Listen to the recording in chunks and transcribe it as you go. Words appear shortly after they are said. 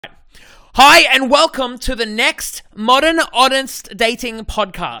Hi, and welcome to the next Modern Honest Dating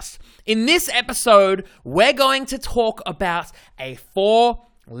podcast. In this episode, we're going to talk about a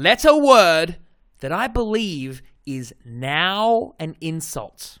 4-letter word that I believe is now an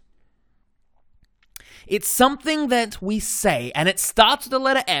insult. It's something that we say, and it starts with the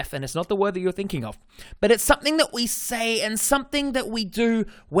letter F, and it's not the word that you're thinking of, but it's something that we say and something that we do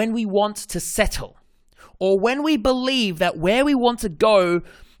when we want to settle, or when we believe that where we want to go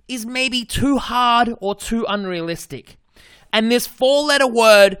is maybe too hard or too unrealistic. And this 4-letter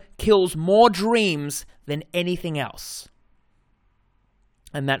word kills more dreams than anything else.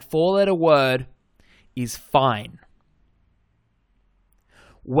 And that 4-letter word is fine.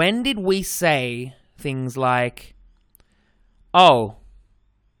 When did we say things like, oh,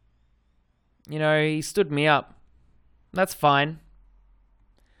 he stood me up. That's fine.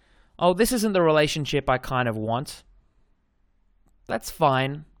 Oh, this isn't the relationship I kind of want. That's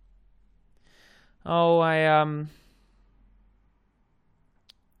fine. Oh, I'm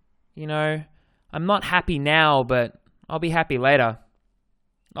not happy now, but I'll be happy later.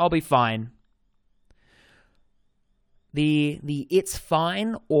 I'll be fine. The it's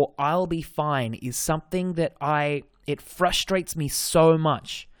fine or I'll be fine is something that it frustrates me so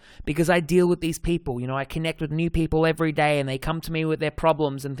much because I deal with these people. I connect with new people every day and they come to me with their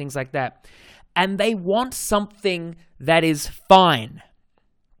problems and things like that. And they want something that is fine.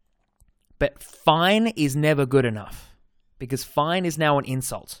 But fine is never good enough because fine is now an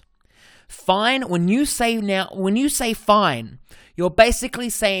insult. Fine, when you say fine, you're basically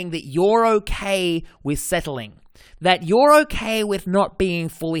saying that you're okay with settling, that you're okay with not being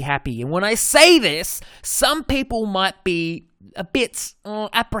fully happy. And when I say this, some people might be a bit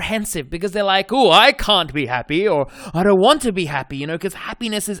apprehensive because they're like, oh, I can't be happy, or I don't want to be happy, because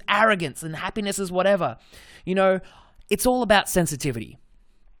happiness is arrogance and happiness is whatever. It's all about sensitivity.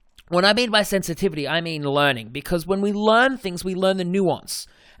 When I mean by sensitivity, I mean learning, because when we learn things, we learn the nuance.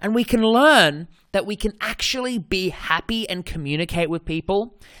 And we can learn that we can actually be happy and communicate with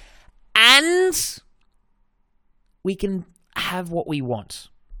people, and we can have what we want.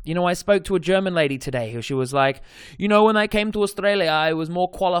 I spoke to a German lady today who she was like, when I came to Australia, I was more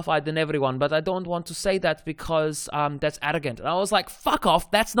qualified than everyone, but I don't want to say that because that's arrogant. And I was like, fuck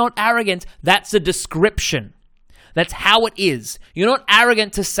off, that's not arrogant, that's a description. That's how it is. You're not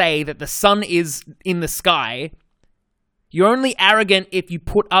arrogant to say that the sun is in the sky. You're only arrogant if you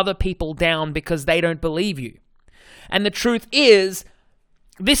put other people down because they don't believe you. And the truth is,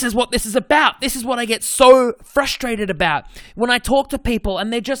 this is what this is about. This is what I get so frustrated about. When I talk to people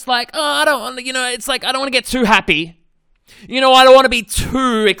and they're just like, oh, I don't want to, it's like, I don't want to get too happy. I don't want to be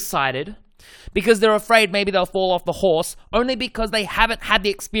too excited. Because they're afraid maybe they'll fall off the horse, only because they haven't had the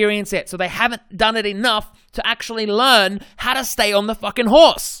experience yet. So they haven't done it enough to actually learn how to stay on the fucking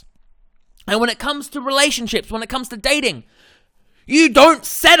horse. And when it comes to relationships, when it comes to dating, you don't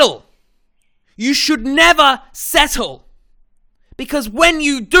settle. You should never settle. Because when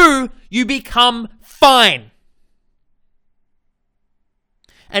you do, you become fine.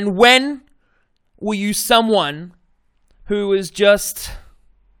 And when were you someone who is just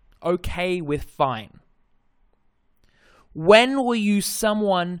okay with fine? When were you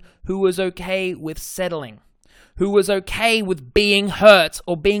someone who was okay with settling? Who was okay with being hurt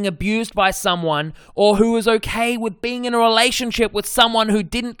or being abused by someone, or who was okay with being in a relationship with someone who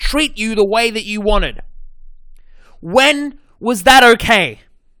didn't treat you the way that you wanted? When was that okay?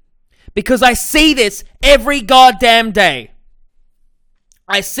 Because I see this every goddamn day.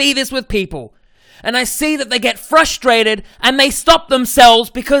 I see this with people. And I see that they get frustrated and they stop themselves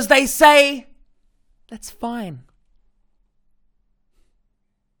because they say, that's fine.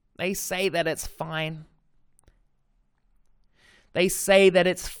 They say that it's fine. They say that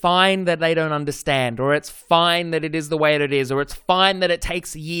it's fine that they don't understand, or it's fine that it is the way that it is, or it's fine that it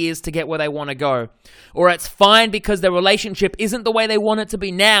takes years to get where they want to go, or it's fine because their relationship isn't the way they want it to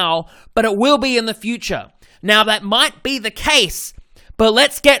be now, but it will be in the future. Now, that might be the case, but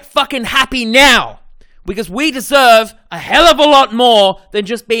let's get fucking happy now, because we deserve a hell of a lot more than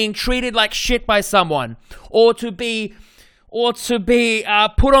just being treated like shit by someone, or to be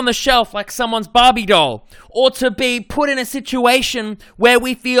put on the shelf like someone's Barbie doll, or to be put in a situation where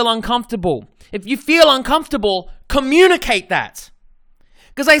we feel uncomfortable. If you feel uncomfortable, communicate that.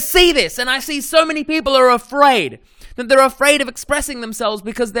 Because I see this, and I see so many people are afraid. That they're afraid of expressing themselves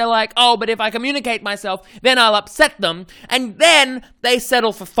because they're like, oh, but if I communicate myself, then I'll upset them. And then they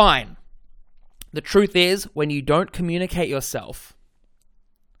settle for fine. The truth is, when you don't communicate yourself,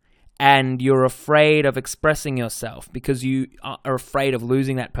 and you're afraid of expressing yourself because you are afraid of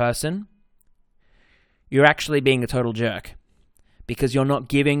losing that person, you're actually being a total jerk. because you're not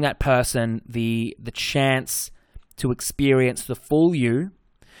giving that person the chance to experience the full you,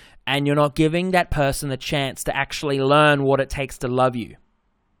 and you're not giving that person the chance to actually learn what it takes to love you.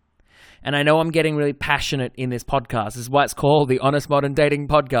 And I know I'm getting really passionate in this podcast. This is why it's called the Honest Modern Dating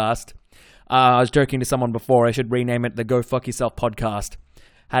Podcast. I was joking to someone before, I should rename it the Go Fuck Yourself Podcast.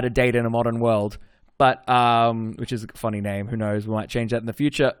 How to Date in a Modern World. But, which is a funny name. Who knows? We might change that in the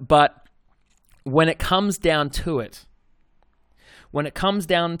future. But when it comes down to it, when it comes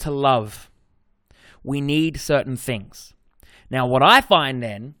down to love, we need certain things. Now, what I find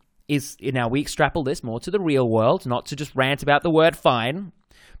then is, now we extrapolate this more to the real world, not to just rant about the word fine,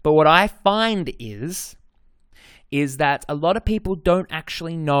 but what I find is that a lot of people don't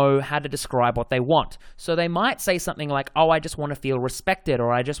actually know how to describe what they want. So they might say something like, oh, I just want to feel respected,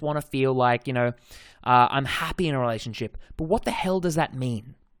 or I just want to feel like, I'm happy in a relationship. But what the hell does that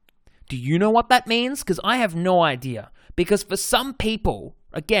mean? Do you know what that means? Because I have no idea. Because for some people,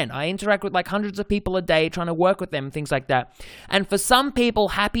 again, I interact with like hundreds of people a day trying to work with them, things like that. And for some people,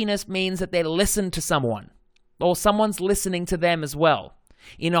 happiness means that they listen to someone, or someone's listening to them as well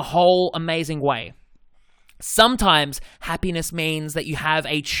in a whole amazing way. Sometimes happiness means that you have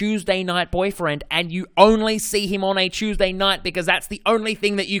a Tuesday night boyfriend and you only see him on a Tuesday night because that's the only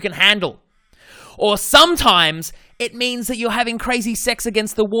thing that you can handle. Or sometimes it means that you're having crazy sex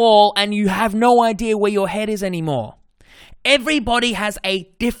against the wall and you have no idea where your head is anymore. Everybody has a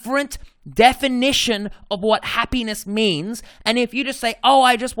different definition of what happiness means. And if you just say, oh,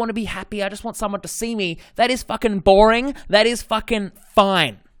 I just want to be happy, I just want someone to see me, that is fucking boring. That is fucking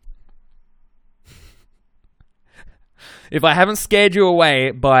fine. If I haven't scared you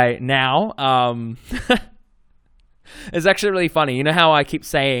away by now, it's actually really funny. You know how I keep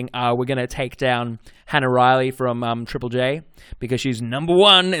saying we're going to take down Hannah Riley from Triple J because she's number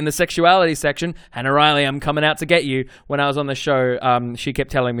one in the sexuality section? Hannah Riley, I'm coming out to get you. When I was on the show, she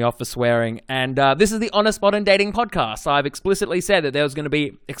kept telling me off for swearing. And this is the Honest Modern Dating Podcast. I've explicitly said that there was going to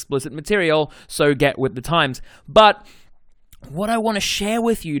be explicit material, so get with the times. But what I want to share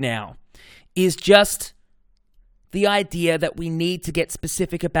with you now is just the idea that we need to get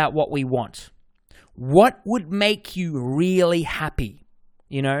specific about what we want. What would make you really happy?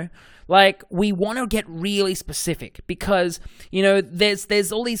 Like, we want to get really specific because,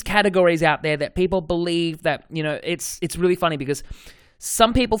 there's all these categories out there that people believe that, it's really funny because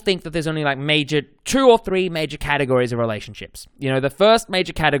some people think that there's only like 2 or 3 major categories of relationships. The first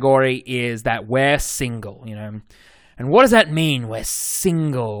major category is that we're single, And what does that mean? We're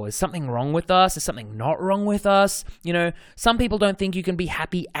single. Is something wrong with us? Is something not wrong with us? Some people don't think you can be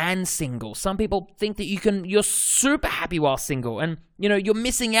happy and single. Some people think that you're super happy while single. And, you're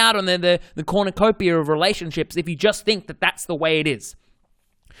missing out on the cornucopia of relationships if you just think that that's the way it is.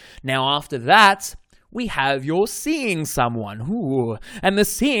 Now, after that, we have your seeing someone. Ooh. And the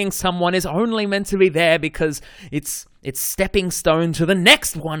seeing someone is only meant to be there because it's stepping stone to the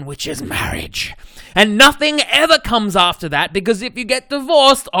next one, which is marriage. And nothing ever comes after that because if you get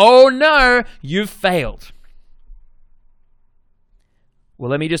divorced, oh no, you've failed.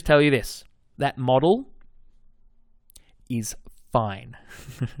 Well, let me just tell you this. That model is fine.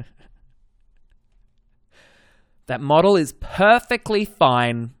 That model is perfectly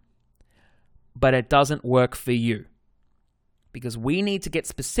fine, but it doesn't work for you. Because we need to get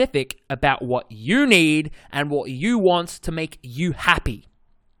specific about what you need and what you want to make you happy.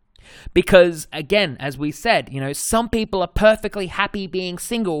 Because, again, as we said, some people are perfectly happy being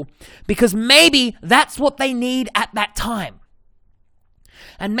single because maybe that's what they need at that time.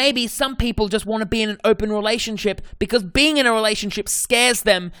 And maybe some people just want to be in an open relationship because being in a relationship scares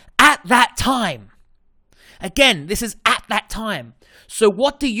them at that time. Again, this is at that time. So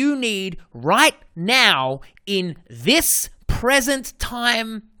what do you need right now in this present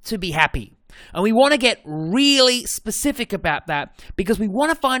time to be happy? And we want to get really specific about that because we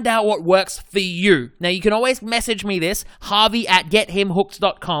want to find out what works for you. Now, you can always message me this,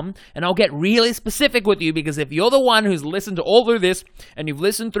 harvey@gethimhooked.com, and I'll get really specific with you because if you're the one who's listened to all through this and you've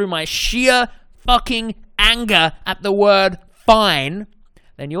listened through my sheer fucking anger at the word fine,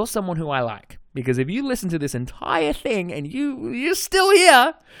 then you're someone who I like. Because if you listen to this entire thing and you're still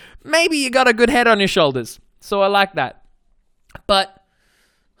here, maybe you got a good head on your shoulders. So I like that. But,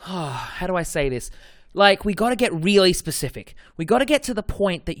 how do I say this? Like, we got to get really specific. We got to get to the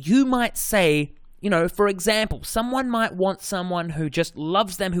point that you might say, for example, someone might want someone who just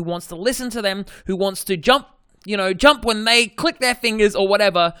loves them, who wants to listen to them, who wants to jump when they click their fingers or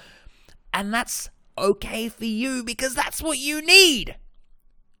whatever. And that's okay for you because that's what you need.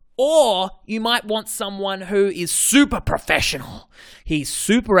 Or you might want someone who is super professional. He's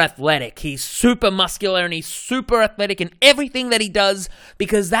super athletic. He's super muscular and he's super athletic in everything that he does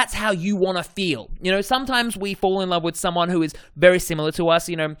because that's how you want to feel. Sometimes we fall in love with someone who is very similar to us.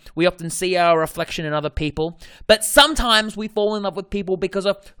 We often see our reflection in other people. But sometimes we fall in love with people because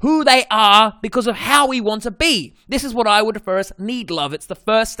of who they are, because of how we want to be. This is what I would refer as need love. It's the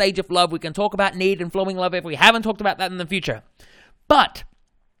first stage of love. We can talk about need and flowing love if we haven't talked about that in the future. But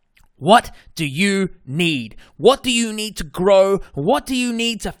what do you need? What do you need to grow? What do you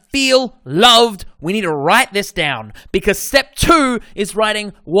need to feel loved? We need to write this down because step 2 is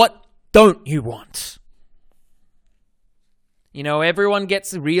writing what don't you want. Everyone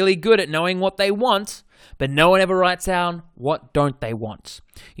gets really good at knowing what they want, but no one ever writes down what don't they want.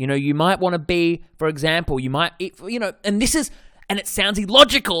 You might want to be, for example, and it sounds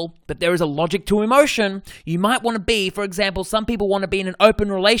illogical, but there is a logic to emotion. You might want to be, for example, some people want to be in an open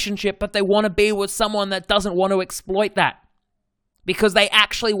relationship, but they want to be with someone that doesn't want to exploit that. Because they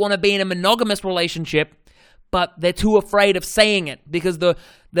actually want to be in a monogamous relationship, but they're too afraid of saying it because the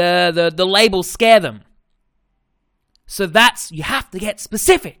labels scare them. So you have to get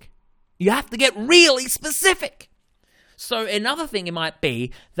specific. You have to get really specific. So another thing it might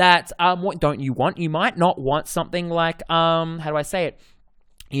be that, what don't you want? You might not want something like, how do I say it?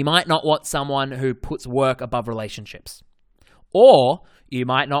 You might not want someone who puts work above relationships. Or you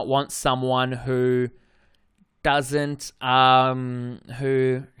might not want someone who doesn't,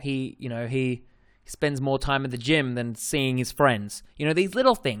 he spends more time at the gym than seeing his friends. These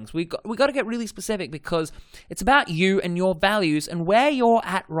little things. We got to get really specific because it's about you and your values and where you're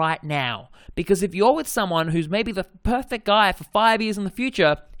at right now. Because if you're with someone who's maybe the perfect guy for 5 years in the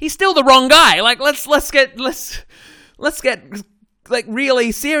future, he's still the wrong guy. Like let's get like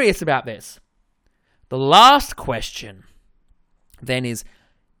really serious about this. The last question then is,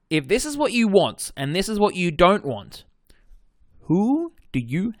 if this is what you want and this is what you don't want, who do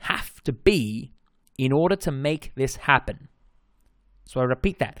you have to be in order to make this happen? So I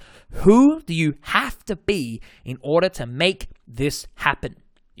repeat that. Who do you have to be in order to make this happen?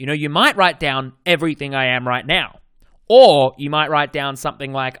 You might write down everything I am right now. Or you might write down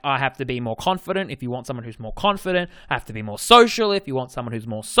something like, I have to be more confident if you want someone who's more confident. I have to be more social if you want someone who's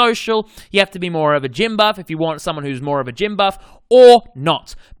more social. You have to be more of a gym buff if you want someone who's more of a gym buff, or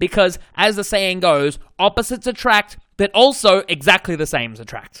not. Because as the saying goes, opposites attract, but also exactly the same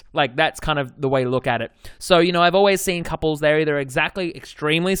attract. Like, that's kind of the way to look at it. So, I've always seen couples, they're either exactly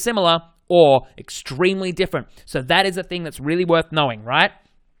extremely similar or extremely different. So that is a thing that's really worth knowing, right?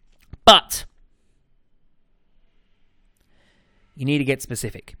 But you need to get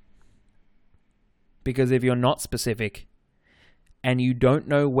specific. Because if you're not specific and you don't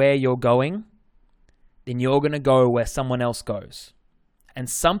know where you're going, then you're going to go where someone else goes. And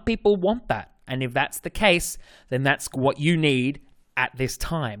some people want that. And if that's the case, then that's what you need at this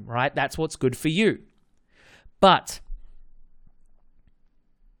time, right? That's what's good for you. But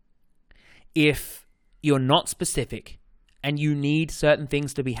if you're not specific and you need certain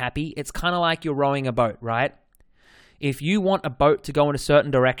things to be happy, it's kind of like you're rowing a boat, right? If you want a boat to go in a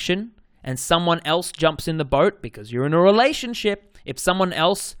certain direction and someone else jumps in the boat because you're in a relationship, if someone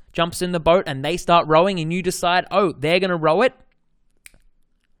else jumps in the boat and they start rowing and you decide, oh, they're going to row it,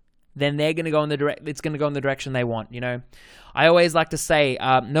 then they're going to go in it's going to go in the direction they want, I always like to say,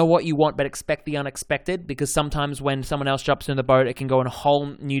 know what you want, but expect the unexpected, because sometimes when someone else jumps in the boat, it can go in a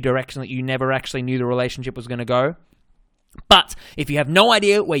whole new direction that you never actually knew the relationship was going to go. But if you have no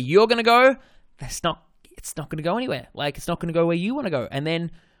idea where you're going to go, it's not going to go anywhere. Like, it's not going to go where you want to go.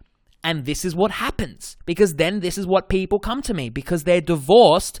 And this is what happens, because then this is what people come to me, because they're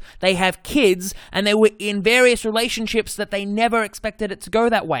divorced, they have kids, and they were in various relationships that they never expected it to go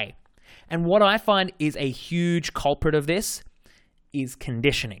that way. And what I find is a huge culprit of this is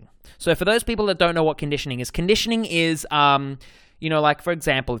conditioning. So for those people that don't know what conditioning is, like, for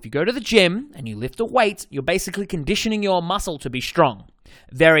example, if you go to the gym and you lift a weight, you're basically conditioning your muscle to be strong.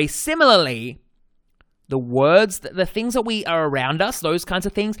 Very similarly, the words, the things that we are around us, those kinds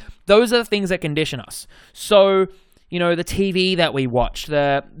of things, those are the things that condition us. So, the TV that we watch,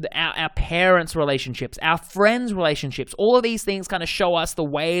 our parents' relationships, our friends' relationships, all of these things kind of show us the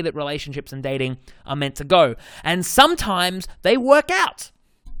way that relationships and dating are meant to go. And sometimes they work out,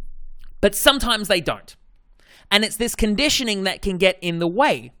 but sometimes they don't. And it's this conditioning that can get in the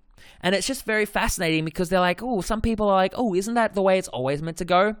way. And it's just very fascinating because they're like, oh, some people are like, oh, isn't that the way it's always meant to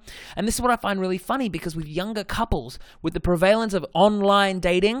go? And this is what I find really funny, because with younger couples, with the prevalence of online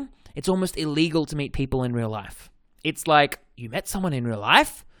dating, it's almost illegal to meet people in real life. It's like, you met someone in real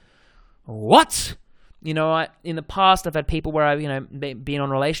life? What? in the past, I've had people where I've, been on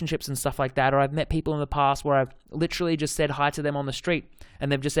relationships and stuff like that, or I've met people in the past where I've literally just said hi to them on the street,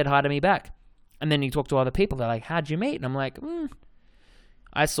 and they've just said hi to me back. And then you talk to other people, they're like, how'd you meet? And I'm like,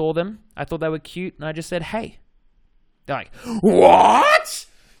 I saw them, I thought they were cute, and I just said, hey. They're like, what?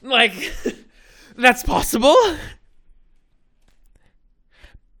 Like, that's possible?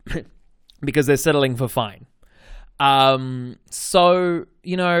 Because they're settling for fine. So,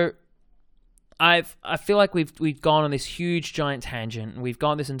 I feel like we've gone on this huge giant tangent, and we've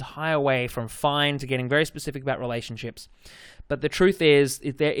gone this entire way from fine to getting very specific about relationships. But the truth is,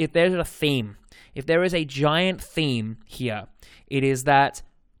 if there's a theme, if there is a giant theme here, it is that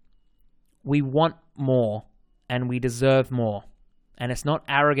we want more and we deserve more. And it's not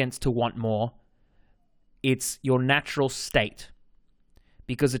arrogance to want more. It's your natural state.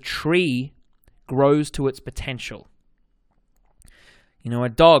 Because a tree grows to its potential. A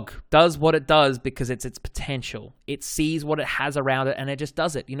dog does what it does because it's its potential. It sees what it has around it and it just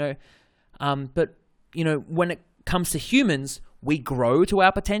does it, But, when it comes to humans, we grow to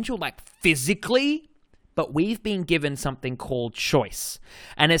our potential, like physically, but we've been given something called choice.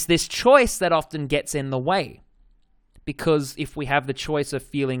 And it's this choice that often gets in the way. Because if we have the choice of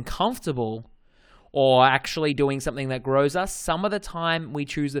feeling comfortable or actually doing something that grows us, some of the time we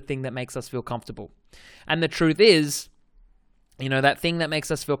choose the thing that makes us feel comfortable. And the truth is, that thing that makes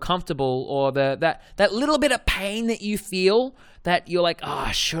us feel comfortable, or that little bit of pain that you feel, that you're like,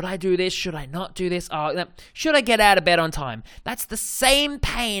 should I do this? Should I not do this? Should I get out of bed on time? That's the same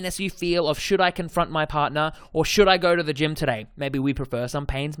pain as you feel of, should I confront my partner, or should I go to the gym today? Maybe we prefer some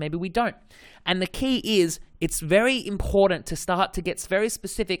pains, maybe we don't. And the key is, it's very important to start to get very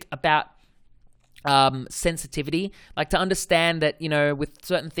specific about sensitivity, like to understand that, with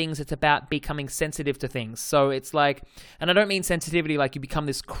certain things, it's about becoming sensitive to things. So it's like, and I don't mean sensitivity like you become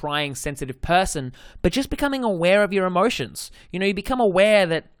this crying sensitive person, but just becoming aware of your emotions. You become aware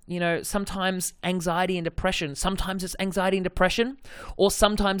that, sometimes anxiety and depression, sometimes it's anxiety and depression, or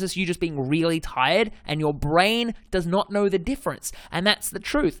sometimes it's you just being really tired and your brain does not know the difference. And that's the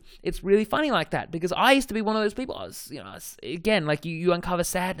truth. It's really funny like that, because I used to be one of those people. I was, again, like you uncover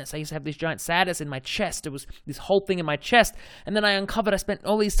sadness. I used to have this giant sadness in my chest. It was this whole thing in my chest. And then I spent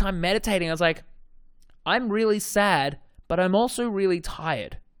all this time meditating. I was like, I'm really sad, but I'm also really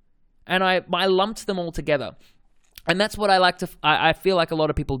tired. And I lumped them all together. And that's what I feel like a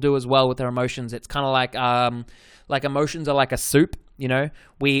lot of people do as well with their emotions. It's kind of like emotions are like a soup,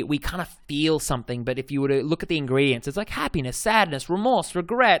 We kind of feel something, but if you were to look at the ingredients, it's like happiness, sadness, remorse,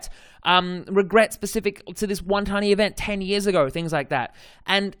 regret specific to this one tiny event 10 years ago, things like that.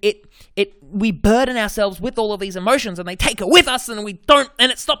 And we burden ourselves with all of these emotions, and they take it with us, and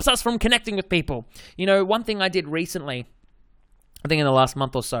and it stops us from connecting with people. One thing I did recently, I think in the last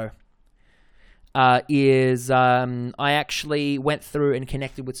month or so, is I actually went through and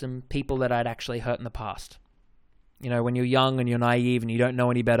connected with some people that I'd actually hurt in the past. When you're young and you're naive and you don't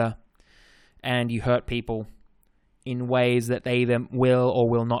know any better, and you hurt people in ways that they either will or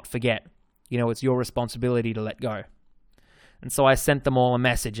will not forget, it's your responsibility to let go. And so I sent them all a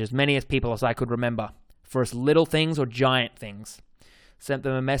message, as many as people as I could remember, for as little things or giant things. Sent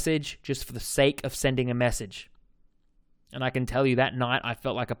them a message just for the sake of sending a message. And I can tell you that night I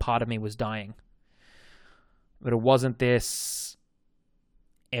felt like a part of me was dying. But it wasn't this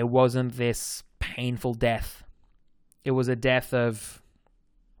painful death. It was a death of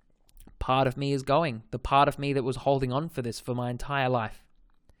part of me is going. The part of me that was holding on for this for my entire life.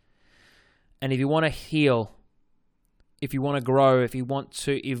 And if you want to heal, if you want to grow, if you want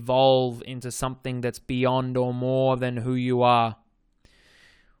to evolve into something that's beyond or more than who you are,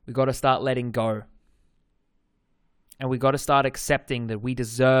 we got to start letting go. And we got to start accepting that we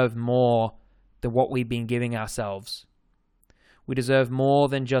deserve more than what we've been giving ourselves. We deserve more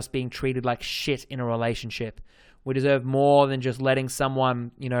than just being treated like shit in a relationship. We deserve more than just letting someone,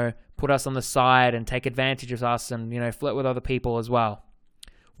 put us on the side and take advantage of us and, flirt with other people as well.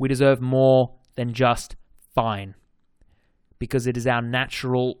 We deserve more than just fine, because it is our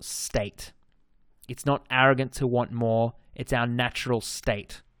natural state. It's not arrogant to want more. It's our natural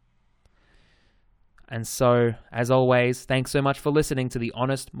state. And so, as always, thanks so much for listening to the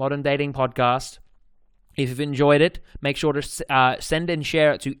Honest Modern Dating Podcast. If you've enjoyed it, make sure to send and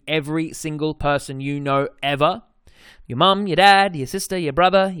share it to every single person you know ever. Your mum, your dad, your sister, your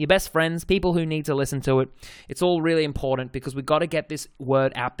brother, your best friends, people who need to listen to it. It's all really important, because we've got to get this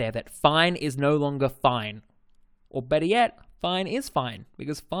word out there that fine is no longer fine. Or better yet, fine is fine,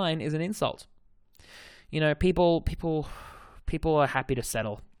 because fine is an insult. People are happy to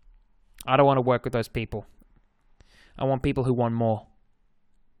settle. I don't want to work with those people. I want people who want more.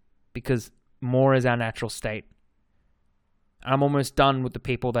 Because more is our natural state. I'm almost done with the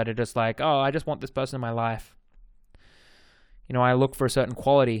people that are just like, oh, I just want this person in my life. You know, I look for a certain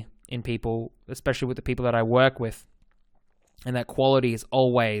quality in people, especially with the people that I work with. And that quality is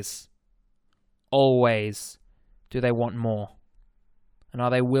always, do they want more? And are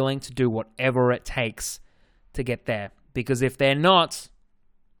they willing to do whatever it takes to get there? Because if they're not,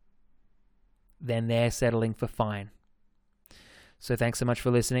 then they're settling for fine. So thanks so much for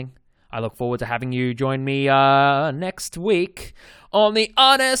listening. I look forward to having you join me next week on the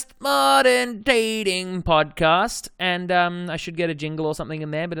Honest Modern Dating Podcast. And I should get a jingle or something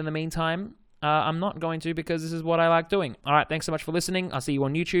in there, but in the meantime, I'm not going to, because this is what I like doing. All right, thanks so much for listening. I'll see you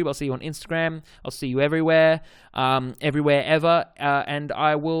on YouTube. I'll see you on Instagram. I'll see you everywhere, everywhere ever. And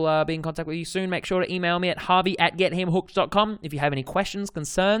I will be in contact with you soon. Make sure to email me at harvey@gethimhooked.com if you have any questions,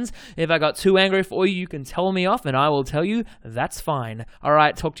 concerns. If I got too angry for you, you can tell me off, and I will tell you that's fine. All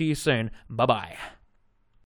right, talk to you soon. Bye-bye.